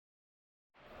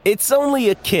It's only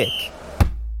a kick,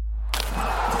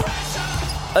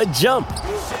 a jump,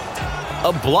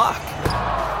 a block.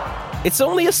 It's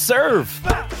only a serve.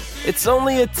 It's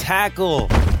only a tackle,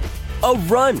 a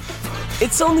run.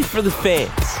 It's only for the fans.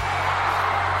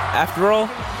 After all,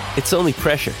 it's only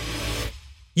pressure.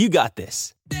 You got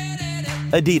this.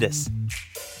 Adidas.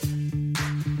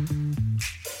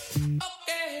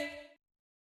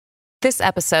 This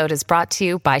episode is brought to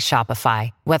you by Shopify.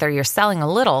 Whether you're selling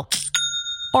a little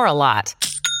or a lot,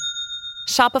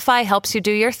 Shopify helps you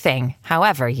do your thing,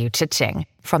 however you cha-ching.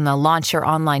 From the launch your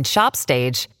online shop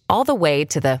stage, all the way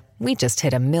to the we just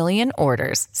hit 1 million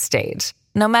orders stage.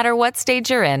 No matter what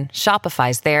stage you're in,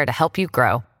 Shopify's there to help you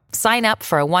grow. Sign up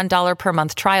for a $1 per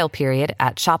month trial period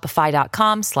at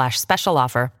shopify.com/special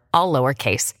offer, all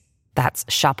lowercase. That's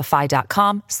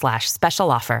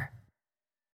shopify.com/special offer.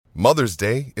 Mother's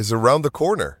Day is around the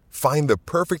corner. Find the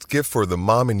perfect gift for the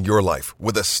mom in your life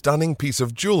with a stunning piece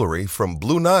of jewelry from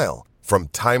Blue Nile. From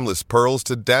timeless pearls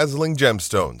to dazzling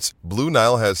gemstones, Blue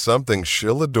Nile has something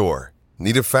she'll adore.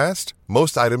 Need it fast?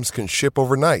 Most items can ship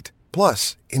overnight.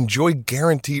 Plus, enjoy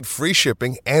guaranteed free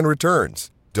shipping and returns.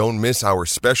 Don't miss our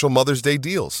special Mother's Day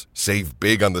deals. Save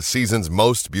big on the season's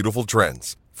most beautiful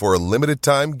trends. For a limited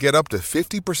time, get up to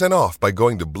 50% off by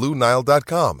going to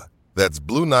BlueNile.com. That's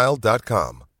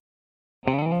BlueNile.com.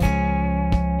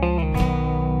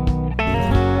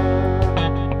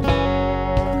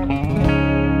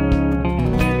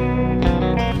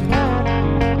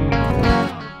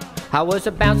 I was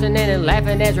a bouncing and a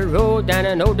laughing as we rolled down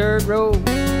an old dirt road.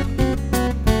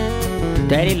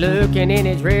 Daddy looking in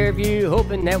his rear view,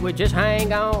 hoping that we'd just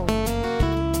hang on.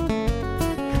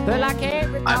 Well, I can't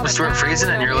recall. I'm Stuart Friesen,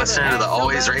 and you're listening to the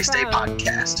Always Race Day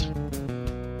podcast.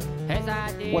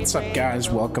 What's up, guys?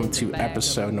 Welcome to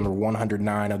episode number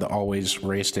 109 of the Always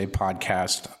Race Day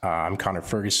podcast. I'm Connor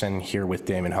Ferguson here with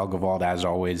Damon Helgevald. As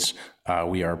always,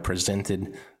 we are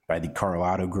presented by the Carl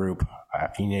Auto Group.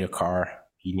 If you need a car,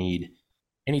 you need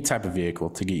any type of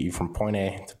vehicle to get you from point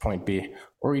A to point B,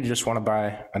 or you just want to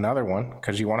buy another one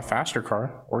because you want a faster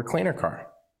car or a cleaner car,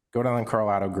 go down to Carl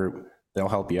Auto Group. They'll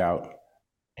help you out,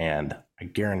 and I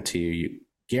guarantee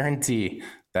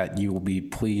that you will be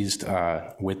pleased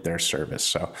with their service.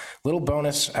 So, little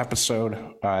bonus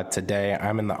episode today.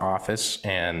 I'm in the office,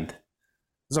 and this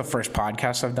is the first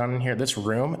podcast I've done in here. This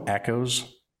room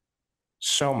echoes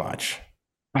so much.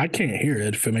 I can't hear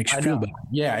it if it makes you feel bad.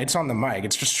 Yeah, it's on the mic.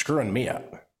 It's just screwing me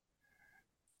up.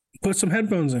 Put some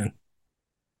headphones in.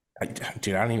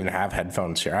 Dude, I don't even have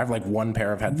headphones here. I have like one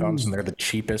pair of headphones, and they're the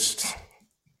cheapest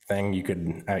thing you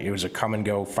could. It was a come and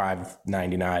go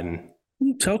 $5.99.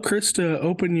 Tell Chris to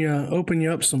open you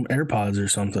up some AirPods or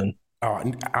something. Oh,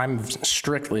 I'm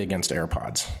strictly against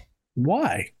AirPods.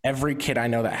 Why? Every kid I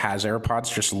know that has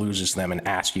AirPods just loses them and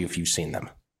asks you if you've seen them.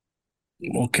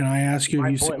 Well, can I ask you?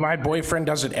 My boyfriend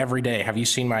does it every day. Have you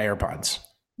seen my AirPods?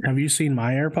 Have you seen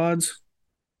my AirPods?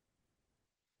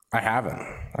 I haven't.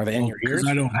 Are they in your ears?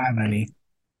 Because I don't have any.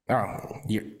 Oh,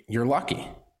 you're lucky.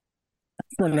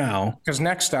 For now. Because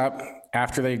next up,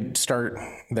 after they start,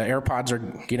 the AirPods are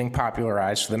getting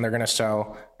popularized. So then they're going to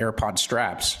sell AirPod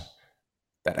straps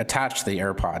that attach the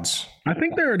AirPods. I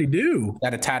think they already do.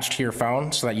 That attach to your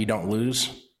phone so that you don't lose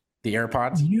the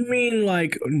AirPods. You mean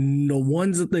like the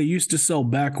ones that they used to sell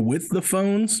back with the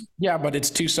phones? Yeah, but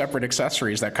it's two separate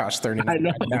accessories that cost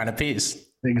 $39 a piece.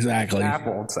 Exactly.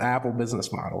 It's the Apple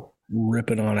business model.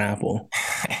 Ripping on Apple.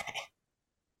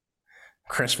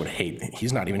 Chris would hate it.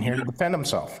 He's not even here to defend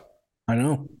himself. I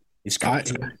know.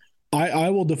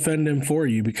 I will defend him for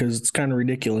you because it's kind of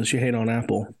ridiculous. You hate on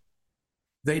Apple.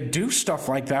 They do stuff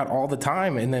like that all the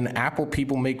time, and then Apple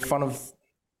people make fun of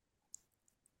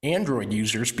Android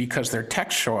users because their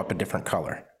texts show up a different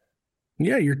color.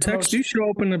 Yeah, your text do show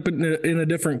up in a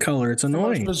different color. It's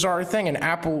annoying. It's the most bizarre thing, and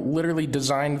Apple literally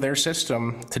designed their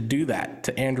system to do that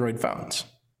to Android phones.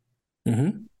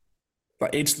 Mm-hmm.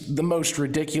 It's the most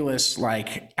ridiculous,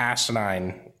 like,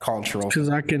 asinine cultural. Because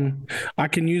I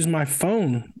can use my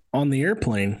phone on the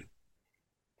airplane.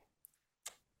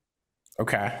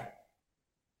 Okay.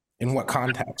 In what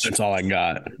context? That's all I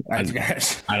got. I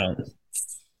don't.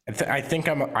 I think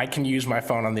I can use my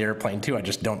phone on the airplane too. I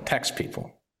just don't text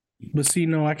people. But see,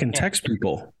 no, I can text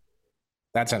people.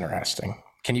 That's interesting.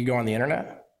 Can you go on the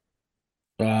internet?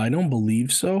 I don't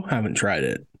believe so. Haven't tried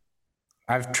it.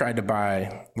 I've tried to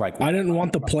buy I didn't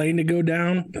want the plane to go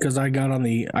down because I got on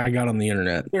the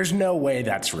internet. There's no way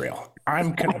that's real.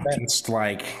 I'm convinced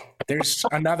there's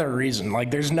another reason.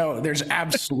 There's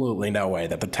absolutely no way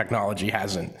that the technology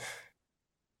hasn't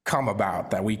come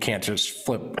about that we can't just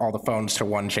flip all the phones to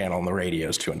one channel and the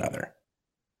radios to another.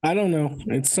 I don't know.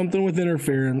 It's something with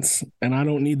interference, and I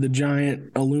don't need the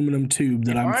giant aluminum tube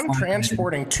that I'm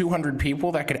transporting 200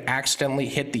 people that could accidentally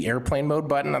hit the airplane mode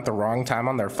button at the wrong time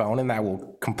on their phone, and that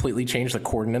will completely change the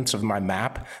coordinates of my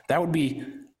map. That would be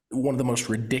one of the most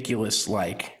ridiculous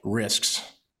risks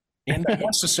and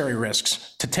necessary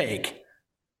risks to take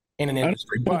in an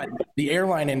industry. But the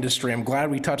airline industry, I'm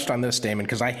glad we touched on this, Damon,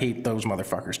 because I hate those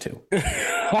motherfuckers too.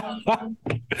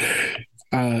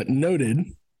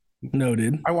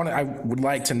 Noted. I would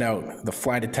like to note the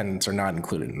flight attendants are not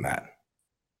included in that.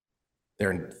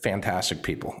 They're fantastic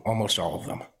people, almost all of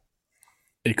them,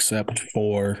 except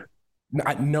for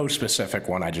no specific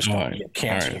one. I just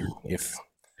can't. Right. If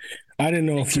I didn't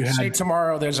know if you had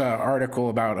tomorrow, there's an article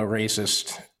about a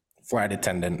racist flight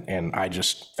attendant, and I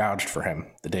just vouched for him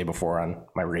the day before on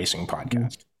my racing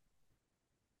podcast.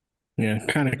 Yeah,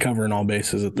 kind of covering all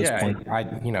bases at this point.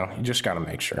 You just got to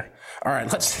make sure. All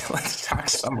right, let's talk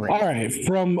summary. All right,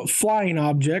 from flying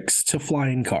objects to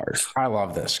flying cars. I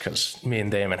love this because me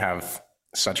and Damon have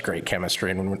such great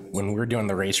chemistry, and when we're doing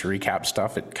the race recap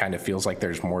stuff, it kind of feels like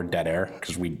there's more dead air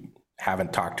because we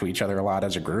haven't talked to each other a lot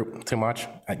as a group too much.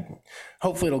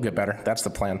 Hopefully it'll get better. That's the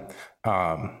plan.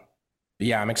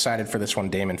 Yeah, I'm excited for this one,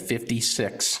 Damon.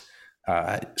 56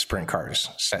 sprint cars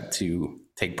set to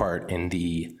take part in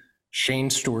the Shane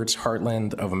Stewart's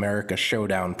Heartland of America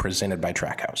Showdown presented by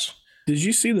Trackhouse. Did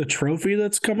you see the trophy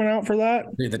that's coming out for that?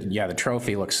 Yeah, the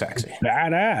trophy looks sexy.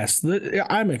 Badass.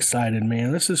 I'm excited,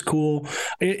 man. This is cool.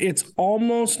 It's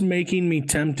almost making me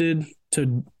tempted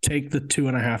to take the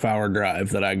 2.5 hour drive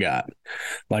that I got.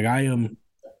 Like, I am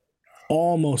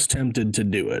almost tempted to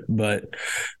do it, but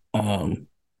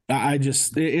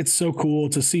it's so cool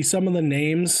to see some of the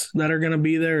names that are going to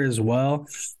be there as well.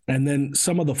 And then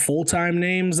some of the full-time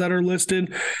names that are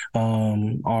listed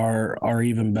are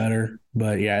even better.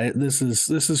 But yeah, this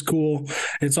is cool.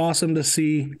 It's awesome to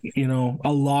see,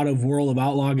 a lot of World of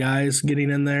Outlaw guys getting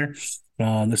in there.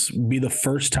 This will be the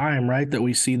first time, right, that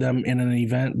we see them in an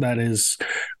event that is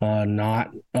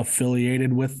not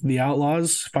affiliated with the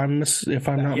Outlaws, if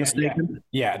I'm not mistaken.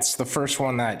 Yeah, it's the first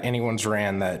one that anyone's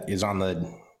ran that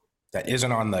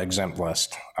isn't on the exempt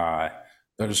list.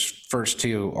 Those first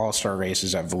two all-star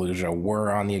races at Volusia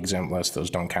were on the exempt list.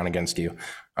 Those don't count against you.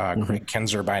 Craig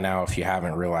Kinzer, by now, if you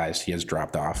haven't realized, he has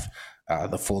dropped off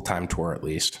the full-time tour at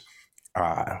least.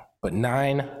 But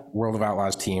 9 World of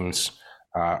Outlaws teams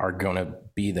are going to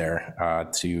be there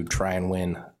to try and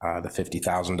win the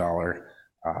 $50,000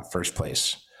 first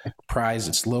place prize.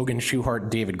 It's Logan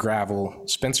Schuchart, David Gravel,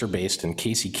 Spencer Baste, and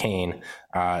Casey Kane,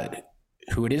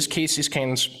 who it is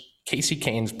Casey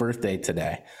Kane's birthday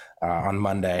today on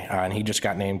Monday, and he just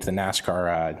got named to the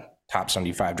NASCAR top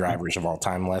 75 drivers of all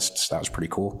time lists. That was pretty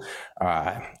cool.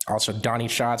 Also, Donnie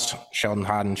Schatz, Sheldon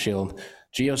Hodenshield,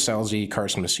 Gio Scelzi,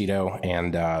 Carson Macedo,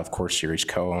 and of course, series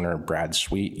co-owner Brad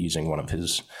Sweet using one of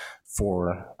his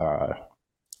 4,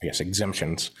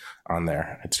 exemptions on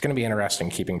there. It's going to be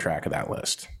interesting keeping track of that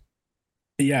list.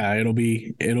 Yeah, it'll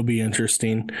be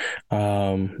interesting,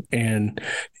 and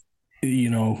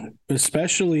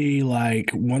especially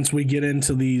once we get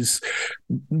into the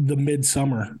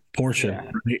midsummer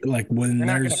portion, right? Like when they're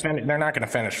not going to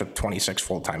finish with 26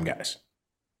 full-time guys.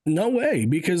 No way,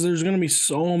 because there's going to be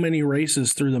so many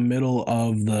races through the middle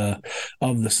of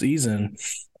the season.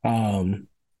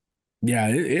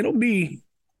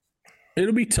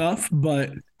 It'll be tough,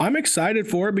 but I'm excited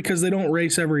for it because they don't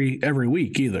race every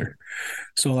week either.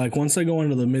 So once they go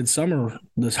into the midsummer,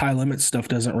 this high limit stuff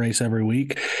doesn't race every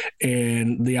week.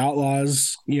 And the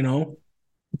Outlaws,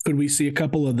 could we see a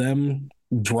couple of them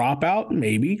drop out?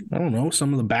 Maybe. I don't know.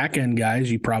 Some of the back end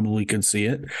guys, you probably could see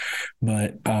it,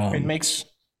 but it makes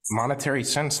monetary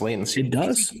sense late in the season. It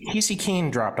does. Casey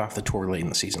Kane dropped off the tour late in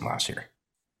the season last year.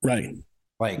 Right.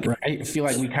 I feel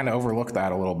like we kind of overlooked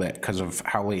that a little bit because of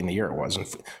how late in the year it was. And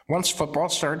once football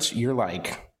starts, you're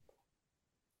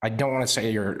I don't want to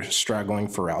say you're struggling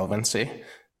for relevancy,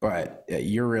 but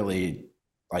you're really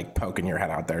poking your head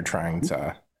out there trying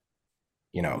to,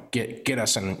 get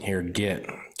us in here,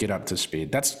 get up to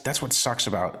speed. That's what sucks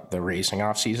about the racing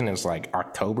off season is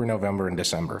October, November, and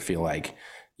December feel like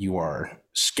you are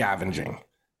scavenging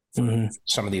for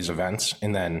some of these events.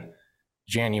 And then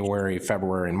January,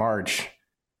 February, and March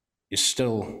is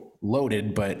still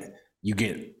loaded, but you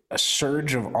get a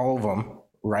surge of all of them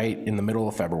right in the middle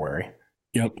of February.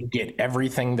 Yep. You get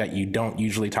everything that you don't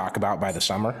usually talk about by the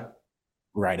summer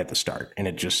right at the start. And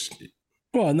it just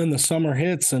Well, and then the summer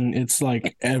hits, and it's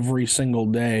like every single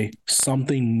day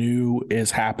something new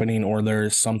is happening, or there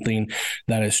is something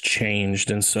that has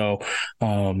changed. And so,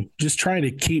 just trying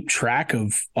to keep track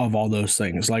of all those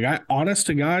things. Like, I, honest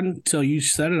to God, until you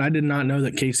said it, I did not know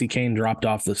that Casey Kane dropped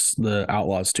off the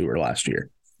Outlaws tour last year.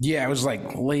 Yeah, it was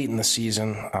like late in the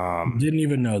season. Didn't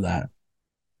even know that.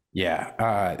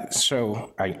 Yeah.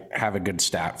 So I have a good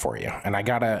stat for you, and I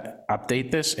gotta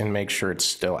update this and make sure it's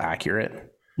still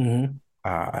accurate. Mm-hmm.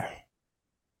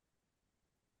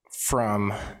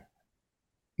 From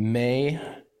May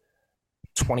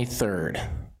 23rd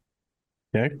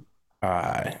Okay.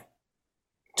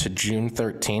 To June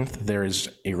 13th, there's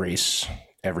a race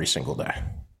every single day,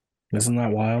 Isn't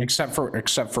that wild? except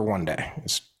for one day.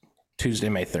 It's Tuesday,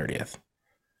 May 30th.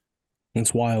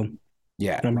 It's wild.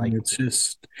 Yeah, I mean, like it's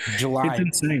just July. it's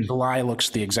insane. July looks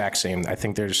the exact same. I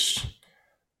think there's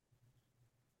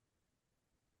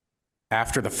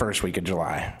after the first week of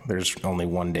July, there's only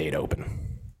one date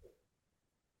open.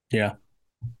 Yeah.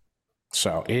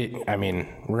 So I mean,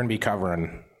 we're gonna be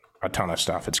covering a ton of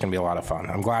stuff. It's gonna be a lot of fun.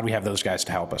 I'm glad we have those guys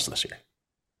to help us this year.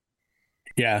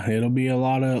 Yeah, it'll be a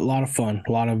lot of fun,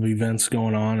 a lot of events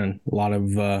going on, and a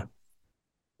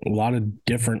lot of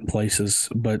different places.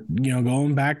 But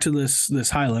going back to this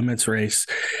high limits race,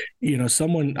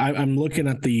 I'm looking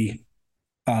at the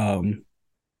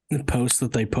post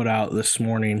that they put out this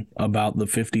morning about the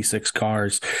 56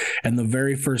 cars, and the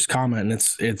very first comment, and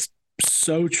it's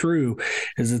so true,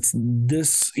 is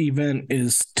this event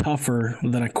is tougher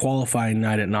than a qualifying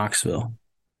night at Knoxville.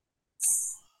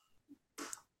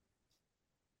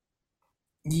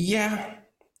 Yeah.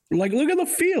 Like, look at the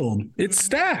field. It's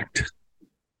stacked.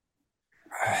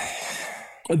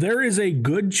 There is a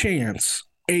good chance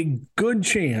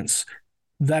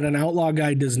that an outlaw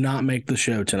guy does not make the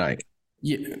show tonight.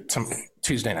 Yeah,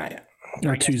 Tuesday night.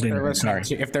 Or Tuesday night, sorry.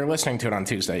 If they're listening to it on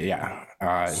Tuesday, yeah.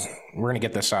 We're going to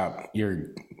get this up.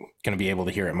 You're going to be able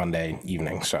to hear it Monday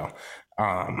evening. So,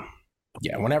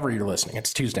 yeah, whenever you're listening,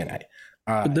 it's Tuesday night.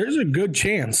 But there's a good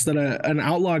chance that an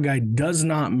outlaw guy does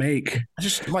not make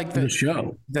just like the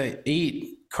show. The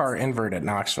 8-car invert at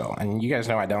Knoxville. And you guys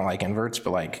know I don't like inverts,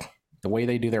 but like the way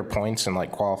they do their points and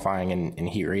like qualifying and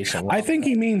heat racing. I think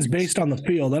he means based on the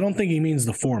field. I don't think he means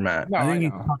the format. No, I think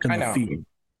he's talking the field.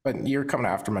 But you're coming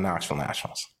after my Knoxville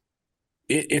Nationals.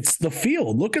 It's the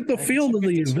field. Look at the field of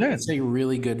the event. It's a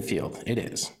really good field. It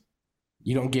is.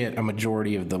 You don't get a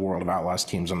majority of the World of Outlaws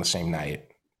teams on the same night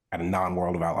at a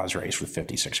non-World of Outlaws race with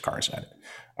 56 cars at it.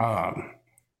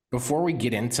 Before we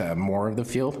get into more of the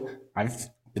field, I've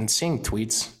been seeing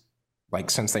tweets like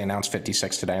since they announced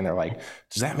 56 today, and they're like,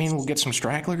 does that mean we'll get some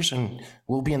stragglers and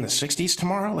we'll be in the 60s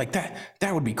tomorrow? Like that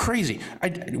would be crazy.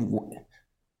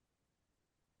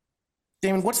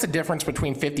 Damon, what's the difference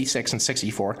between 56 and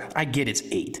 64? I get it's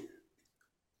 8.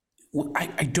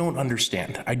 I don't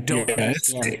understand. I don't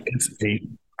understand. It's 8.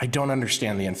 I don't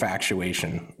understand the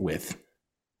infatuation with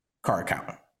car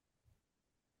count.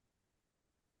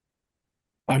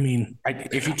 I mean,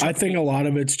 I think a lot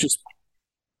of it's just.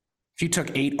 If you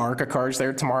took 8 ARCA cars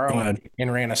there tomorrow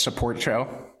and ran a support show,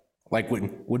 like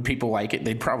would people like it?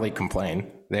 They'd probably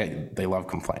complain. They love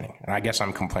complaining, and I guess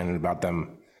I'm complaining about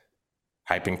them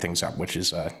hyping things up, which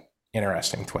is a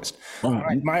interesting twist.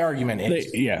 My argument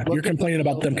is, you're complaining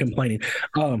about them complaining.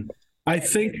 I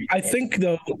think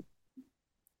though.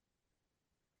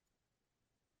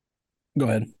 Go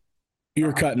ahead.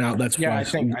 You're cutting out. That's yeah.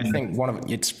 fine. I think one of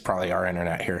it's probably our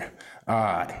internet here.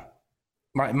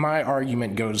 My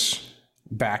argument goes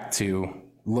back to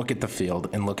look at the field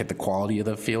and look at the quality of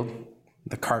the field.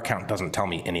 The car count doesn't tell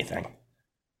me anything.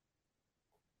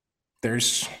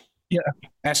 There's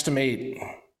estimate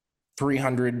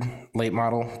 300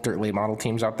 dirt late model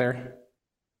teams out there.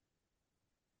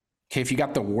 Okay, if you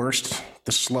got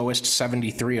the slowest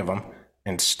 73 of them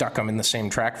and stuck them in the same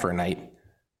track for a night,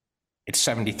 it's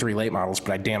 73 late models,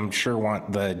 but I damn sure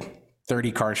want the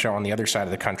 30 car show on the other side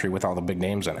of the country with all the big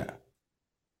names in it.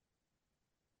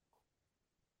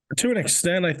 To an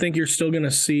extent, I think you're still going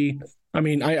to see. I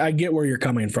mean, I get where you're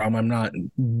coming from. I'm not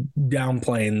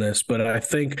downplaying this, but I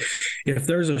think if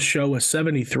there's a show with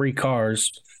 73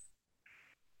 cars,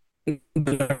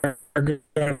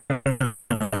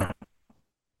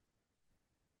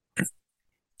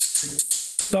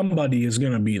 somebody is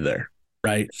going to be there,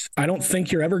 right? I don't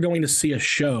think you're ever going to see a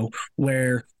show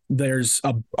where there's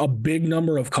a big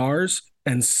number of cars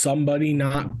and somebody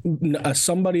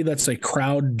that's a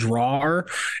crowd drawer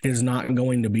is not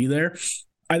going to be there.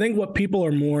 I think what people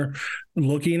are more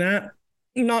looking at,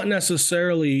 not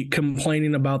necessarily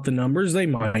complaining about the numbers, they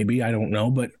might be, I don't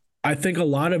know, but I think a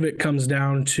lot of it comes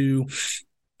down to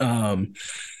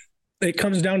it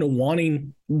comes down to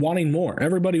wanting more.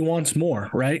 Everybody wants more,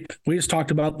 right? We just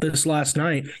talked about this last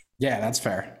night. Yeah, that's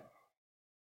fair.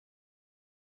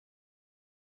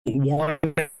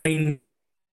 Wanting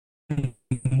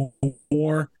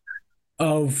more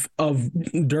of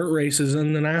dirt races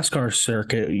in the NASCAR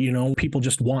circuit. You know, people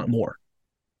just want more.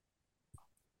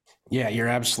 Yeah, you're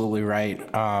absolutely right.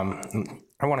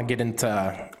 I want to get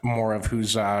into more of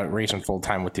who's racing full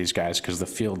time with these guys because the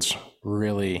field's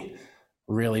really,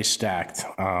 really stacked.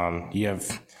 You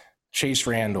have Chase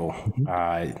Randall.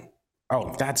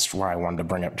 That's why I wanted to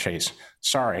bring up Chase.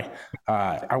 Sorry.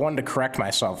 I wanted to correct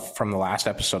myself from the last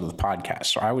episode of the podcast.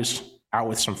 So I was out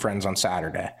with some friends on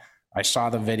Saturday. I saw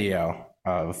the video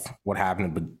of what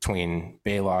happened between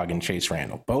Baylog and Chase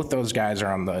Randall. Both those guys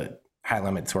are on the High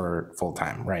Limit Tour full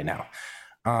time right now.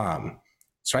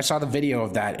 So I saw the video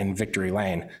of that in Victory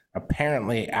Lane.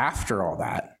 Apparently, after all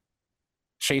that,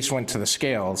 Chase went to the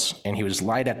scales and he was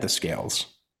light at the scales.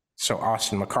 So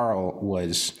Austin McCarl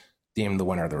was deemed the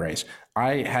winner of the race.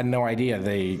 I had no idea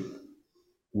they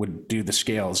would do the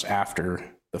scales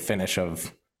after the finish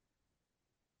of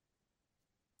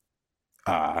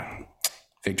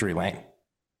Victory Lane.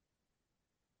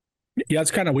 Yeah,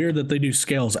 it's kind of weird that they do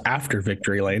scales after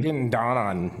Victory Lane. It didn't dawn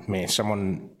on me.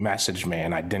 Someone messaged me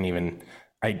and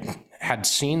I had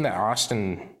seen that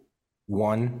Austin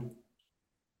won.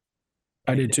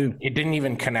 I did too. It didn't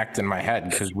even connect in my head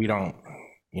because we don't,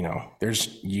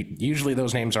 usually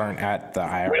those names aren't at the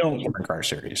IRL Sprint Car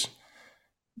Series.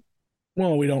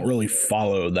 Well, we don't really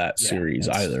follow that series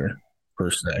either, per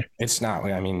se. It's not,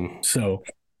 so.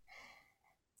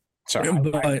 Sorry,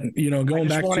 but going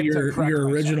back to your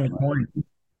original point.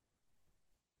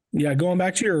 Yeah, going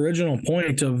back to your original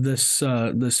point of this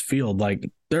field, like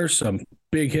there's some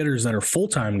big hitters that are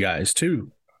full-time guys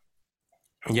too.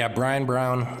 Yeah, Brian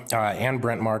Brown and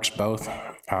Brent Marks both.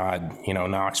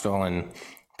 Knoxville and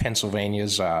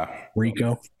Pennsylvania's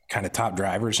Rico kind of top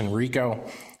drivers, and Rico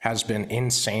has been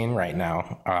insane right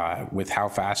now with how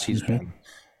fast he's been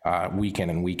week in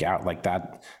and week out like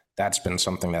that. That's been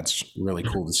something that's really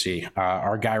cool to see.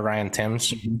 Our guy Ryan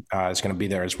Timms is going to be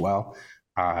there as well.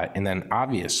 And then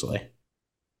obviously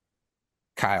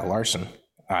Kyle Larson,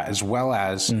 as well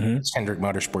as Hendrick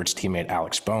Motorsports teammate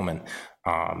Alex Bowman.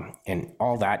 And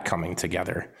all that coming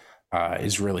together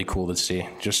is really cool to see.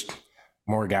 Just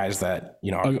more guys that,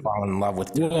 are falling in love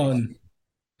with.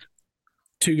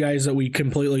 Two guys that we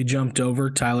completely jumped over,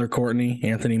 Tyler Courtney,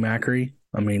 Anthony Macri.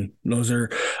 Those are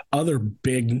other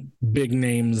big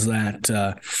names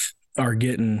that are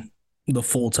getting the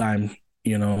full-time,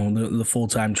 the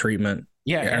full-time treatment.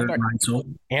 Yeah,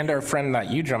 and our friend that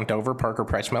you jumped over, Parker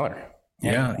Price Miller.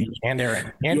 And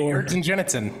Ayrton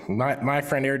Jennison, my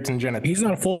friend Ayrton Jennison. He's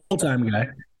not a full-time guy.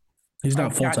 He's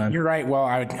not full-time. You're right. Well,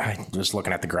 I was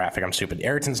looking at the graphic. I'm stupid.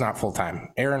 Ayrton's not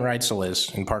full-time. Aaron Reitzel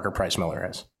is, and Parker Price Miller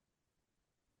is.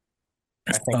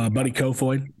 Buddy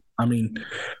Kofoid.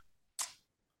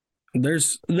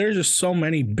 There's just so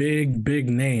many big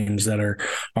names that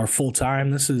are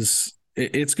full-time.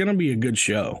 It's going to be a good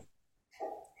show.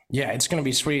 Yeah, it's going to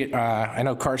be sweet. I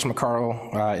know Carson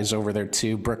McCarl is over there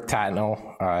too. Brooke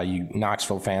Tatnell. You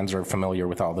Knoxville fans are familiar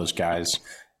with all those guys.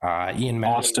 Ian Madsen.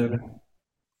 Austin.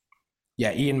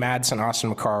 Yeah, Ian Madsen,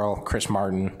 Austin McCarl, Chris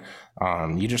Martin.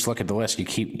 You just look at the list. You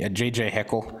keep JJ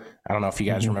Hickel. I don't know if you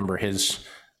guys remember his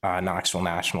Knoxville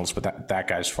Nationals, but that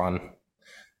guy's fun.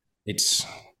 It's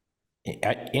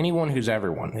anyone who's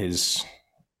ever won is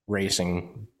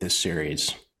racing this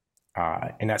series.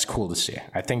 And that's cool to see.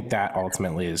 I think that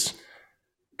ultimately is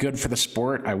good for the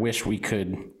sport. I wish we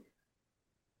could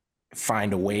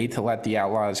find a way to let the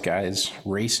Outlaws guys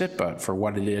race it, but for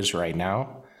what it is right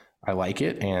now, I like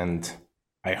it. And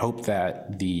I hope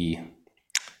that the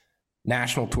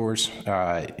national tours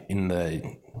in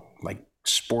the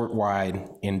sport-wide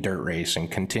in dirt racing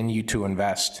continue to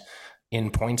invest in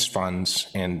points funds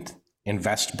and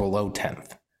invest below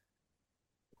 10th.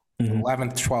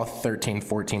 11th, 12th, 13th,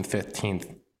 14th,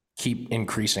 15th, keep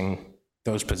increasing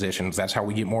those positions. That's how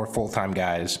we get more full-time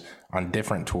guys on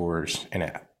different tours, and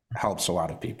it helps a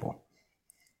lot of people.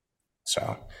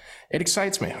 So it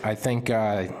excites me. I think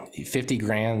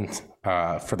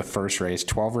 $50,000 for the first race,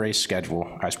 12 race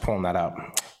schedule. I was pulling that up.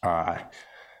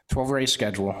 12 race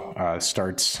schedule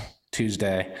starts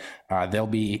Tuesday. They'll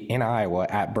be in Iowa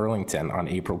at Burlington on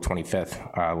April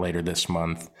 25th later this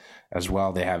month as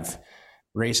well. They have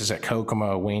races at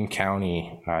Kokomo, Wayne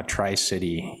County,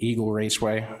 Tri-City, Eagle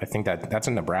Raceway. I think that's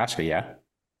in Nebraska, yeah?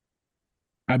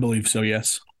 I believe so,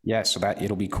 yes. Yeah, so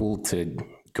it'll be cool to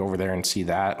go over there and see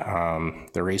that.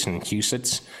 They're racing in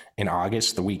Huset's in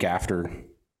August, the week after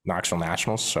Knoxville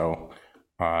Nationals. So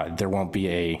There won't be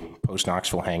a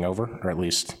post-Knoxville hangover, or at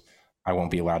least I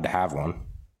won't be allowed to have one.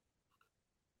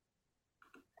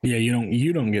 Yeah,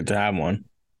 you don't get to have one.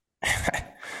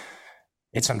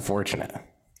 It's unfortunate.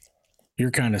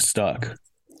 You're kind of stuck.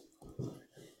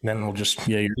 Then we'll just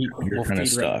you're kind of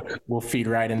stuck. We'll feed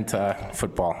right into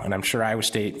football, and I'm sure Iowa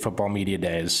State football media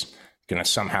day is going to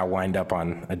somehow wind up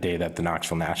on a day that the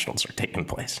Knoxville Nationals are taking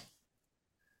place.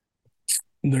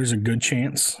 There's a good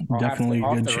chance. I'll have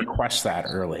to request that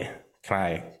early.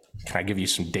 Can I give you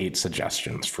some date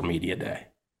suggestions for media day?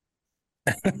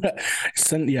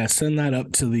 Send that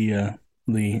up to the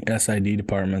SID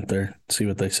department there. See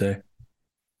what they say.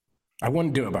 I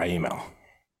wouldn't do it by email.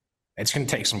 It's going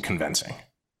to take some convincing.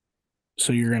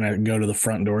 So you're going to go to the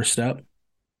front doorstep?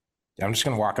 I'm just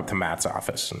going to walk up to Matt's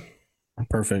office and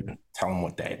perfect. Tell him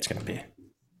what day it's going to be.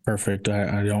 Perfect.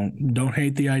 I don't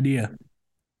hate the idea.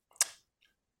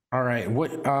 All right.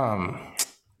 What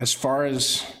as far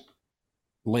as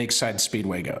Lakeside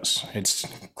Speedway goes, it's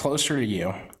closer to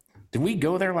you. Did we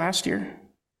go there last year?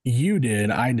 You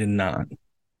did. I did not.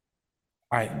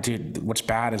 Dude, what's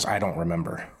bad is I don't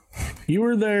remember. You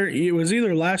were there. It was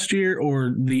either last year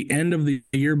or the end of the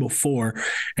year before,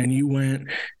 and you went.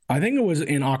 I think it was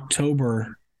in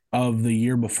October of the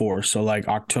year before, so like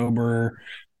October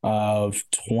of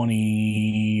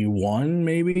 21,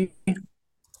 maybe.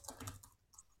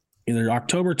 Either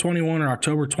October 21 or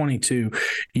October 22.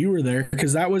 You were there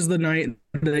because that was the night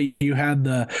that you had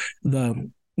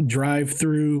the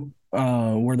drive-through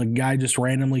where the guy just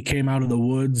randomly came out of the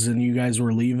woods and you guys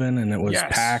were leaving and it was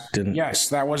packed. And yes,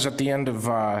 that was at the end of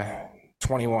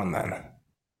 21 then.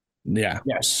 Yeah.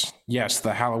 Yes,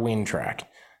 the Halloween track.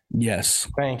 Yes.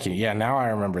 Thank you. Yeah, now I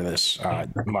remember this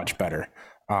much better.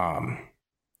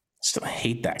 Still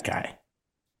hate that guy.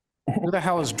 Who the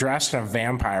hell is dressed in a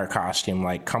vampire costume,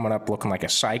 like coming up looking like a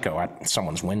psycho at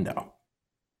someone's window?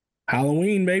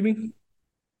 Halloween, baby.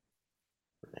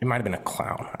 It might have been a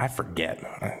clown. I forget.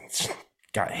 I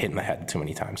got hit in the head too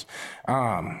many times.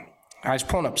 I was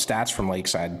pulling up stats from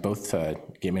Lakeside, both to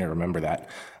get me to remember that.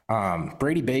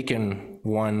 Brady Bacon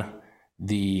won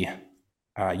the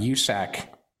USAC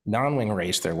non-wing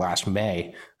race there last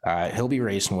May. He'll be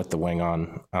racing with the wing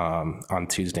on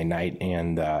Tuesday night.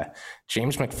 And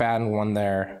James McFadden won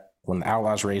there when the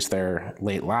Outlaws raced there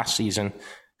late last season.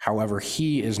 However,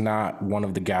 he is not one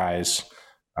of the guys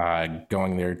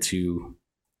going there to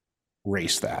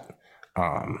race that.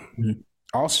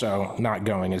 Also not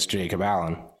going is Jacob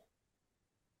Allen,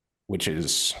 which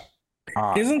is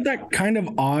odd. Isn't that kind of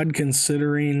odd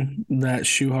considering that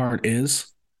Schuchart is?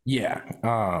 Yeah.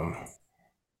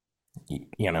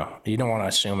 You know, you don't want to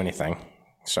assume anything.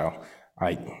 So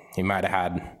he might have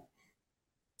had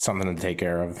something to take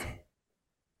care of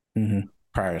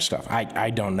prior stuff. I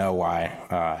don't know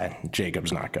why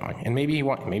Jacob's not going, and maybe he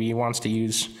wants to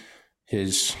use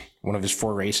one of his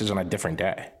 4 races on a different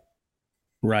day.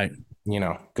 Right. You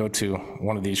know, go to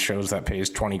one of these shows that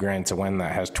pays $20,000 to win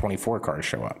that has 24 cars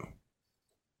show up.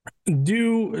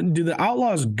 Do the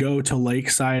Outlaws go to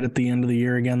Lakeside at the end of the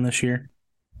year again this year?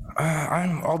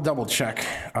 I'll double check.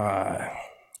 I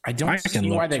don't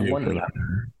see why they wouldn't.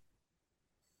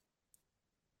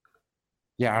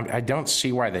 Yeah, I don't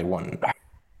see why they wouldn't.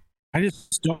 I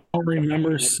just don't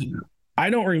remember. I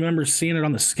don't remember seeing it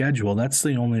on the schedule. That's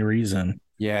the only reason.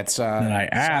 Yeah, it's that I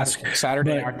ask.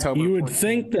 Saturday, October. You would 14th.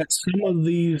 Think that some of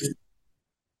these.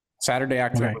 Saturday,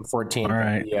 October 14th. All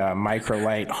right. The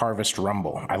Microlight Harvest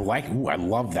Rumble. I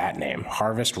love that name,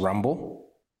 Harvest Rumble.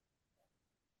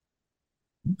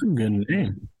 That's a good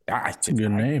name. It's a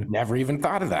good name. Never even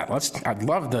thought of that. I'd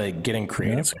love the getting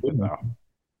creative. That's good though.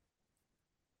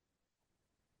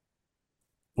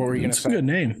 What were you going to say? It's a good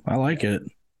name. I like it.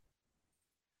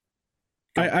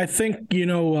 I think, you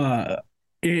know, I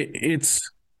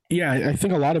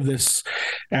think a lot of this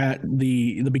at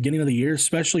the beginning of the year,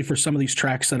 especially for some of these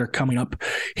tracks that are coming up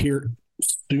here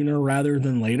sooner rather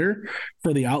than later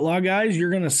for the Outlaw guys,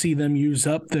 you're going to see them use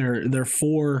up their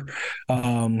 4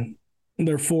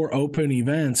 open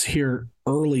events here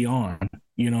early on,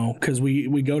 you know, because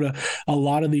we go to a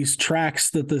lot of these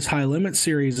tracks that this High Limit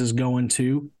series is going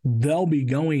to, they'll be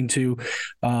going to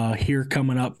here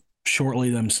coming up shortly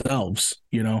themselves,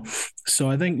 you know. So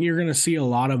I think you're going to see a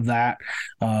lot of that,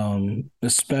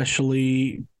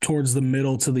 especially towards the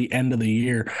middle to the end of the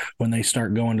year when they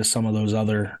start going to some of those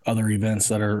other events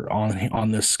that are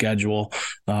on this schedule.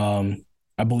 I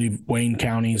believe Wayne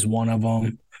County is one of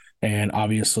them. And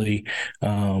obviously,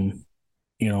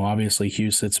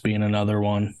 Huset's being another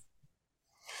one.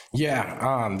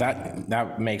 Yeah,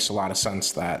 that makes a lot of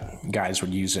sense that guys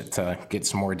would use it to get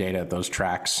some more data at those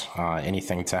tracks,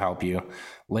 anything to help you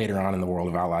later on in the World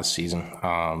of Outlaws season.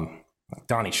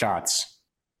 Donnie Schatz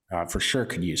for sure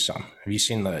could use some. Have you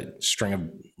seen the string of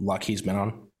luck he's been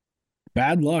on?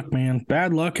 Bad luck, man.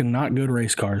 Bad luck and not good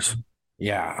race cars.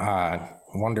 Yeah,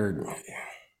 wonder,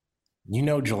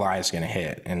 July is going to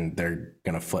hit and they're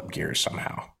going to flip gears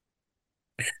somehow.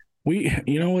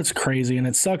 It's crazy, and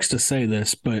it sucks to say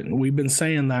this, but we've been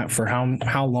saying that for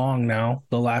how long now,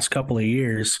 the last couple of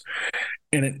years.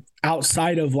 And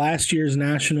outside of last year's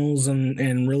Nationals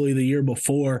and really the year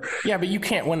before. Yeah, but you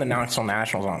can't win the Knoxville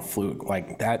Nationals on fluke.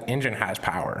 Like, that engine has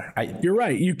power. You're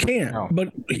right, you can't. No. But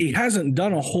he hasn't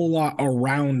done a whole lot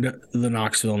around the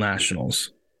Knoxville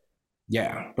Nationals.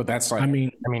 Yeah, but that's like, I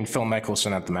mean, Phil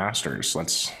Mickelson at the Masters.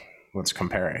 Let's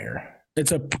compare it here.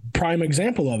 It's a prime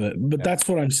example of it. But that's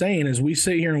what I'm saying is we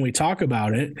sit here and we talk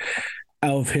about it,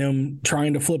 of him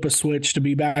trying to flip a switch to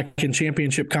be back in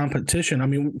championship competition. I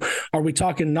mean, are we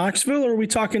talking Knoxville or are we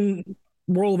talking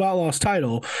World of Outlaws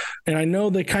title? And I know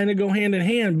they kind of go hand in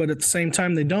hand, but at the same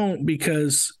time they don't,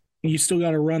 because you still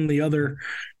got to run the other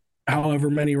however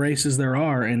many races there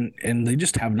are, and they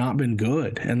just have not been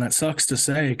good. And that sucks to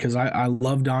say, because I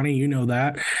love Donnie,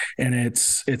 that, and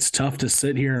it's tough to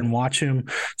sit here and watch him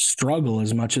struggle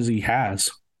as much as he has.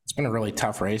 It's been a really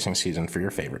tough racing season for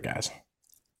your favorite guys.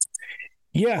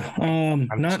 Yeah,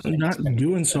 not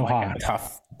doing so hot. A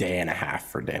tough day and a half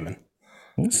for Damon.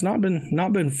 It's not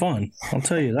been fun, I'll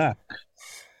tell you that.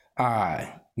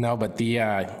 No, but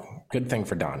the good thing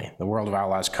for Donnie, the World of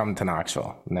Outlaws come to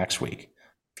Knoxville next week.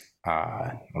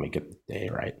 Let me get the day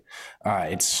right.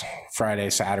 It's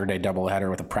Friday, Saturday doubleheader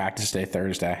with a practice day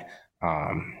Thursday.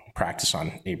 Practice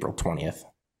on April 20th.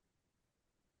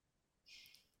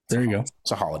 There you go.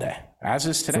 It's a holiday, as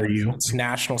is today. For you. It's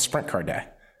National Sprint Car Day.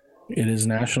 It is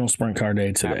National Sprint Car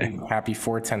Day today. Happy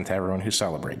 410 to everyone who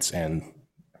celebrates, and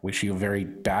wish you a very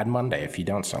bad Monday if you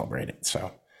don't celebrate it.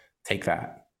 So take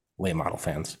that, late model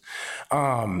fans.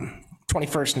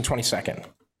 21st and 22nd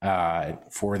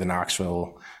for the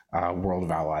Knoxville World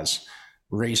of Outlaws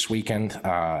race weekend.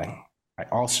 I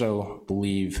also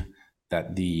believe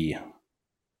that the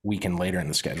weekend later in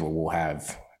the schedule we'll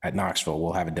have at Knoxville,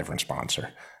 we'll have a different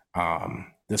sponsor.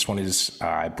 This one is,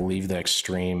 I believe, the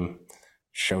Extreme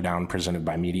Showdown presented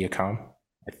by Mediacom,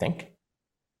 I think.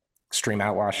 Extreme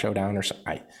Outlaw Showdown or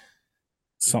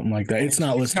something like that. It's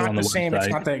not listed on the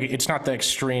website. It's not the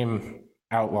Extreme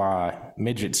Outlaw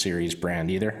Midget Series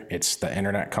brand either. It's the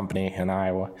internet company in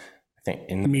Iowa. I think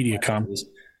in Mediacom.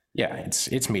 Yeah, it's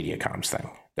Mediacom's thing.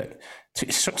 But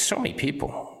so many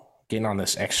people getting on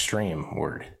this extreme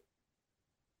word.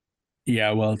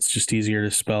 Yeah, well, it's just easier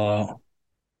to spell out.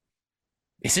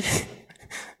 Is it?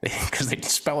 Because they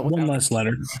spell it one less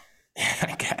letter.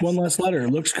 I guess. One less letter. It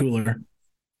looks cooler.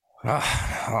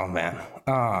 Oh man.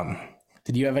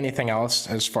 Did you have anything else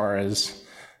as far as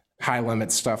high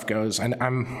limit stuff goes? And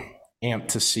I'm amped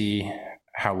to see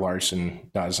how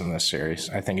Larson does in this series.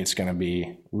 I think it's going to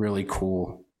be really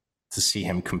cool to see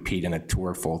him compete in a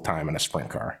tour full time in a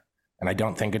sprint car. And I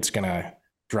don't think it's going to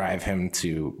drive him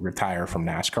to retire from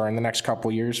NASCAR in the next couple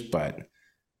of years, but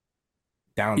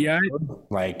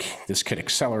this could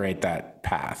accelerate that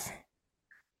path.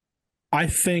 I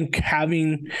think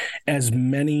having as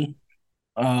many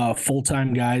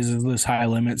full-time guys as this high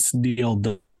limits deal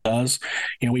does,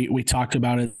 we talked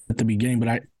about it at the beginning, but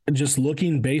I just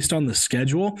looking based on the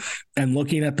schedule and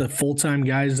looking at the full-time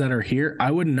guys that are here, I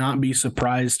would not be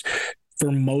surprised for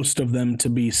most of them to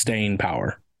be staying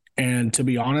power. And to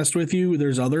be honest with you,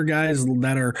 there's other guys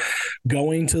that are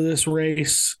going to this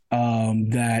race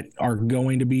that are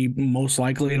going to be most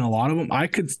likely, and a lot of them, I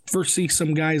could foresee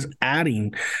some guys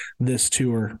adding this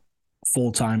tour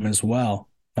full time as well.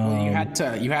 You had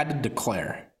to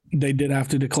declare. They did have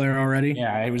to declare already?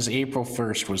 Yeah, it was April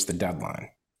 1st was the deadline.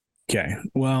 Okay,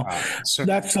 well, so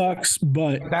that sucks,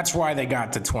 but that's why they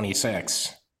got to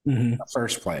 26 in the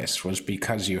first place, was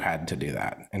because you had to do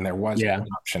that, and there was an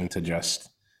option to just.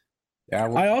 Yeah,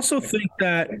 I also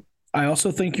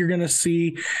think you're going to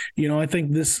see, I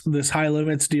think this high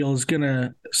limits deal is going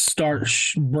to start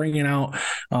bringing out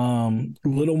a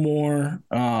little more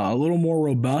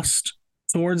robust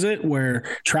towards it, where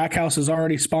Trackhouse is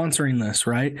already sponsoring this,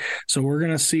 right? So we're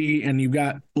going to see, and you've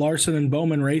got Larson and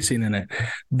Bowman racing in it.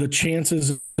 The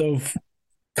chances of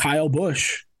Kyle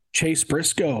Busch, Chase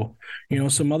Briscoe,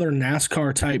 some other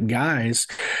NASCAR type guys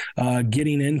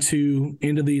getting into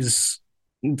these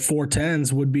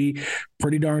 410s would be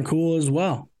pretty darn cool as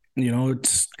well.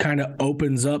 It's kind of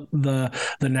opens up the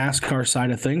NASCAR side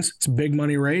of things. It's a big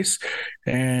money race,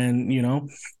 and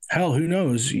hell, who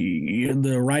knows?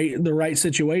 The right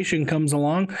situation comes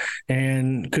along,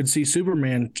 and could see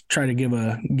Superman try to give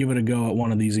it a go at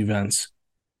one of these events.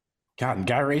 God,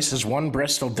 guy races one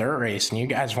Bristol dirt race, and you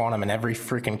guys want him in every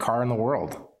freaking car in the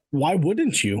world. Why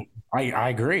wouldn't you? I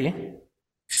agree.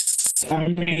 I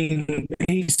mean,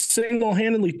 he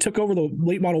single-handedly took over the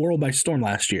late model world by storm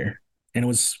last year, and it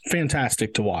was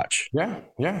fantastic to watch. Yeah.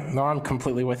 No, I'm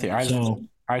completely with you.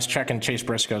 I was checking Chase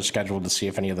Briscoe's schedule to see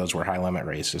if any of those were high limit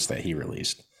races that he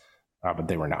released, but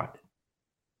they were not.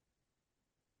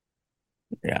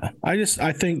 Yeah,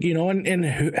 I think, and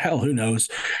hell, who knows?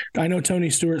 I know Tony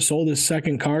Stewart sold his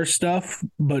second car stuff,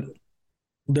 but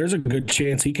there's a good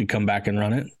chance he could come back and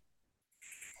run it.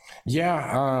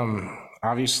 Yeah,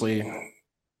 obviously,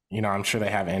 I'm sure they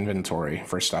have inventory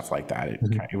for stuff like that.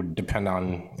 It would depends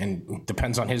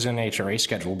on his NHRA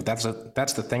schedule. But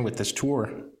that's the thing with this tour,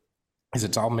 is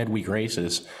it's all midweek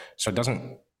races, so it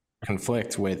doesn't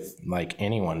conflict with like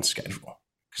anyone's schedule,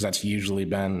 because that's usually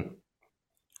been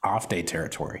off day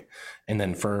territory. And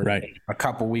then for a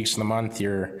couple weeks in the month,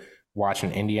 you're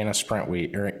watching Indiana Sprint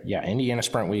Week,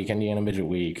 Indiana Midget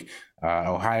Week,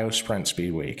 Ohio Sprint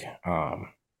Speed Week.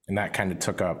 And that kind of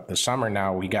took up the summer.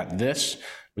 Now we got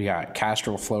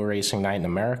Castrol Flow Racing Night in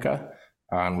America.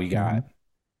 And we got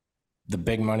the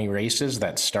big money races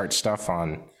that start stuff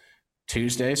on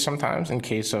Tuesdays sometimes, in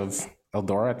case of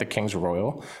Eldora at the Kings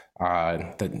Royal,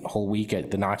 the whole week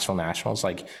at the Knoxville Nationals.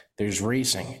 Like, there's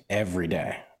racing every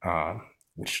day,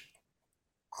 which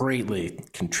greatly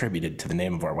contributed to the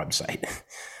name of our website.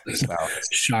 So,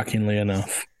 shockingly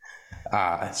enough.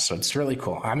 So it's really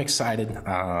cool. I'm excited.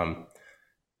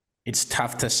 It's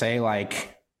tough to say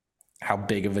like how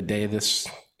big of a day this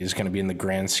is going to be in the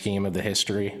grand scheme of the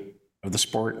history of the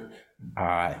sport.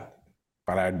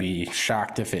 But I would be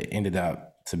shocked if it ended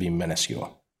up to be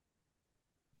minuscule.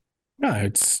 No,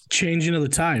 it's changing of the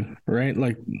tide, right?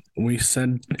 Like we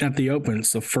said at the Open,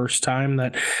 it's the first time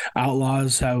that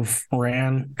Outlaws have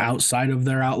ran outside of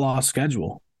their outlaw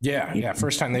schedule. Yeah.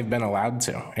 First time they've been allowed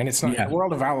to. And it's not, the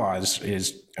World of Outlaws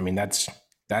is, I mean, that's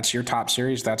your top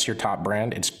series. That's your top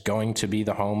brand. It's going to be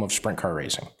the home of sprint car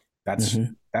racing.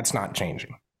 That's not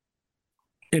changing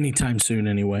anytime soon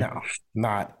anyway. No,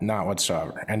 not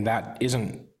whatsoever. And that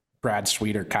isn't Brad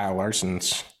Sweet or Kyle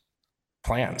Larson's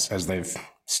plans, as they've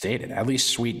stated. At least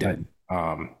Sweet did.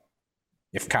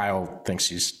 If Kyle thinks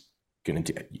he's going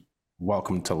to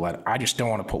welcome to I just don't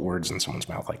want to put words in someone's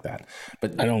mouth like that.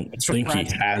 But I don't think he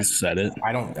has said it.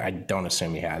 I don't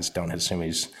assume he has. Don't assume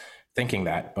he's thinking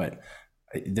that. But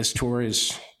this tour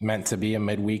is meant to be a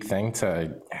midweek thing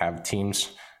to have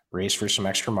teams race for some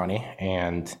extra money.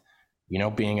 And,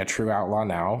 being a true outlaw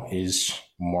now is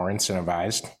more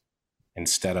incentivized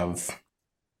instead of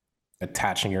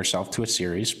attaching yourself to a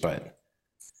series. But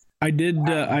I do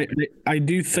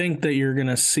think that you're going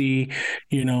to see,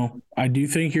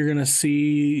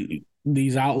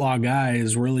 these outlaw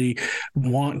guys really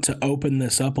want to open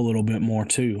this up a little bit more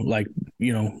too. Like,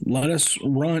 let us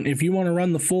run. If you want to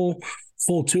run the full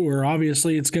tour,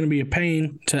 obviously it's going to be a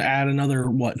pain to add another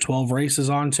 12 races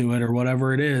onto it or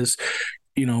whatever it is,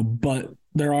 but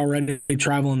they're already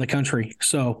traveling the country.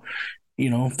 So,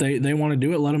 if they want to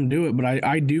do it, let them do it. But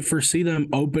I do foresee them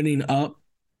opening up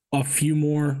a few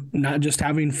more, not just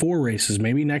having 4 races.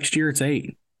 Maybe next year it's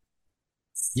 8.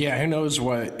 Yeah, who knows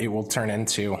what it will turn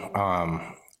into.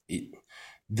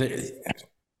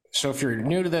 So if you're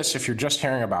new to this, if you're just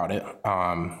hearing about it,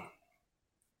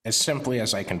 as simply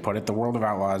as I can put it, the World of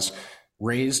Outlaws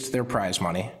raised their prize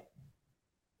money.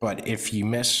 But if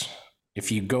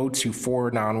you go to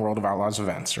 4 non-World of Outlaws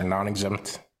events or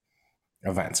non-exempt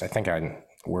events, I think I'm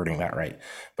wording that right.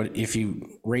 But if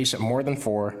you race at more than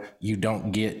 4, you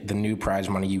don't get the new prize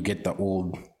money. You get the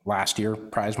old last year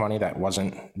prize money that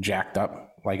wasn't jacked up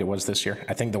like it was this year.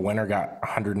 I think the winner got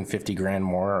 $150,000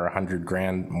 more or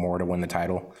 $100,000 more to win the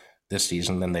title this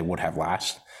season than they would have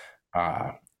last.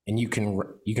 And you can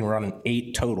run an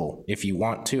 8 total if you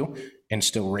want to and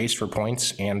still race for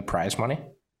points and prize money.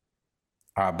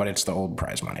 But it's the old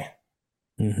prize money.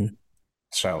 Mm-hmm.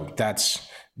 So that's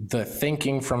the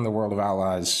thinking from the World of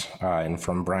Outlaws and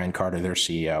from Brian Carter, their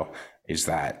CEO, is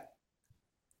that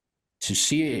to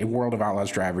see a World of Outlaws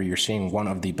driver, you're seeing one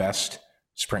of the best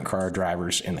sprint car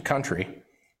drivers in the country,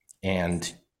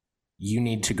 and you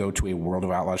need to go to a World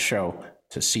of Outlaws show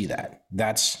to see that.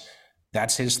 That's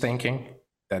his thinking.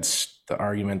 That's the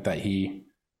argument that he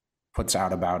puts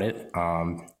out about it.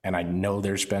 And I know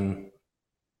there's been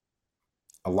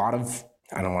a lot of,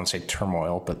 I don't want to say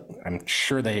turmoil, but I'm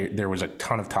sure there was a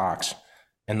ton of talks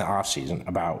in the off season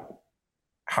about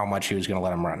how much he was going to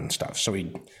let him run and stuff. So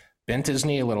he bent his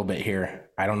knee a little bit here.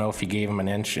 I don't know if he gave him an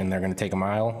inch and they're going to take a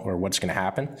mile or what's going to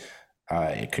happen.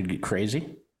 It could get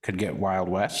crazy, could get Wild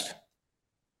West,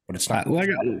 but it's not.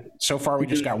 So far, we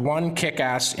just got one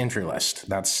kick-ass entry list.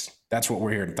 That's what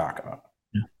we're here to talk about.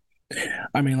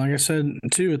 I mean, like I said,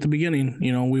 too, at the beginning,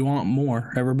 we want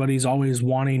more. Everybody's always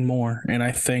wanting more. And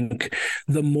I think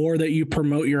the more that you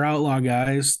promote your outlaw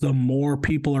guys, the more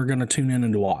people are going to tune in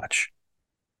and watch.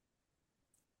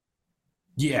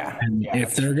 Yeah.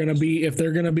 If they're going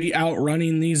to be out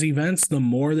running these events, the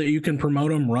more that you can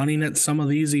promote them running at some of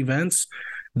these events,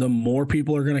 the more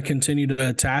people are going to continue to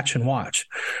attach and watch.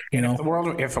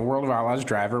 If a World of Outlaws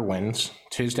driver wins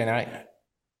Tuesday night,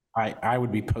 I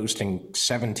would be posting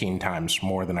 17 times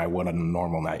more than I would on a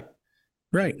normal night.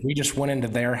 Right. We just went into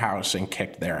their house and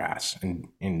kicked their ass,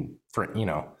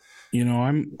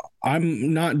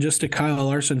 I'm not just a Kyle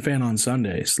Larson fan on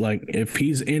Sundays. Like, if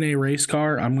he's in a race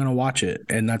car, I'm going to watch it.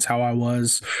 And that's how I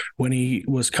was when he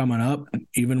was coming up,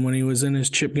 even when he was in his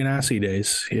Chip Ganassi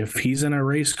days. If he's in a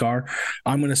race car,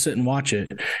 I'm going to sit and watch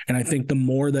it. And I think the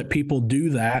more that people do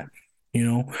that,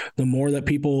 the more that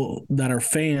people that are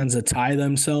fans that tie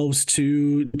themselves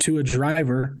to a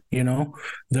driver,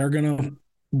 they're going to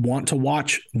want to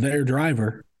watch their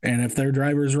driver. And if their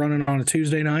driver is running on a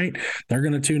Tuesday night, they're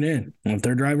going to tune in. And if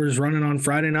their driver is running on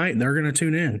Friday night, they're going to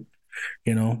tune in.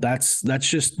 That's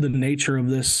just the nature of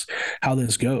this, how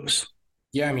this goes.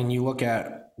 Yeah. I mean, you look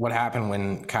at what happened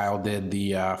when Kyle did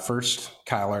the first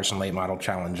Kyle Larson late model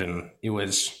challenge, and it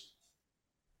was,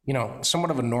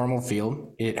 somewhat of a normal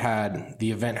field. The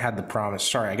event had the promise.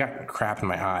 Sorry, I got crap in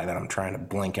my eye that I'm trying to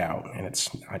blink out, and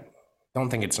I don't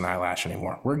think it's an eyelash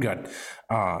anymore. We're good.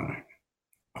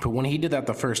 But when he did that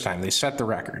the first time, they set the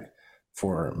record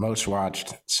for most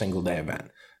watched single day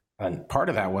event. And part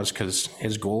of that was because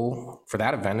his goal for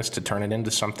that event is to turn it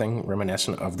into something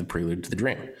reminiscent of the Prelude to the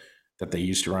Dream that they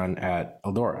used to run at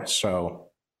Eldora.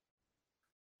 So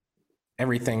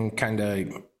everything kind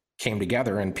of came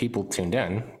together and people tuned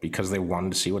in because they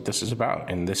wanted to see what this is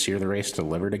about. And this year the race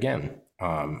delivered again.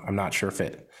 I'm not sure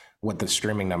what the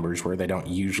streaming numbers were. They don't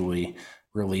usually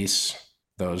release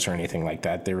those or anything like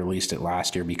that. They released it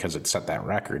last year because it set that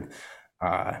record.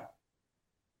 But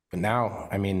now,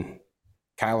 I mean,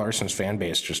 Kyle Larson's fan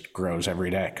base just grows every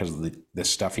day because of the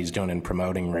stuff he's doing in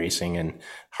promoting racing and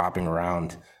hopping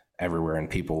around everywhere, and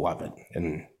people love it.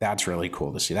 And that's really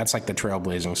cool to see. That's like the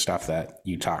trailblazing stuff that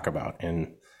you talk about.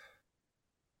 And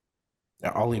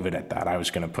I'll leave it at that. I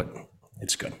was going to put,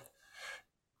 it's good.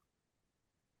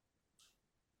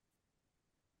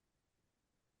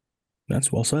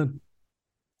 That's well said.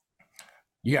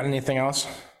 You got anything else?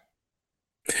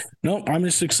 No, I'm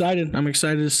just excited. I'm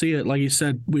excited to see it. Like you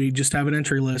said, we just have an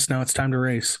entry list. Now it's time to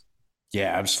race.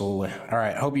 Yeah, absolutely. All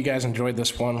right. Hope you guys enjoyed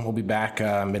this one. We'll be back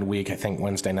midweek, I think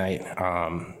Wednesday night.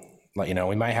 Let you know,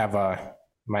 we might have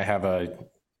a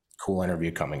cool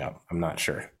interview coming up. I'm not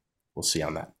sure. We'll see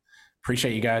on that.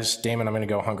 Appreciate you guys. Damon, I'm going to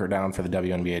go hunker down for the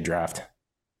WNBA draft.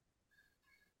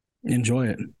 Enjoy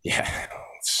it. Yeah,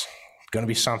 it's going to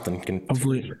be something.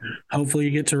 Hopefully you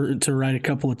get to write a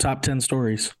couple of top 10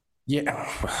 stories. Yeah,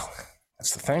 well,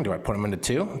 that's the thing. Do I put them into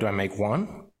two? Do I make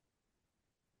one?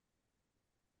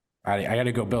 I got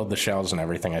to go build the shells and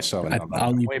everything. I still haven't.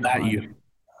 I'll leave that you.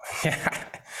 Yeah.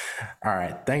 All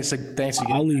right. Thanks again.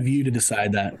 I'll leave you to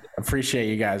decide that. Appreciate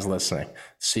you guys listening.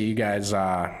 See you guys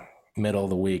middle of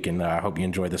the week, and hope you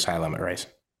enjoyed this high limit race.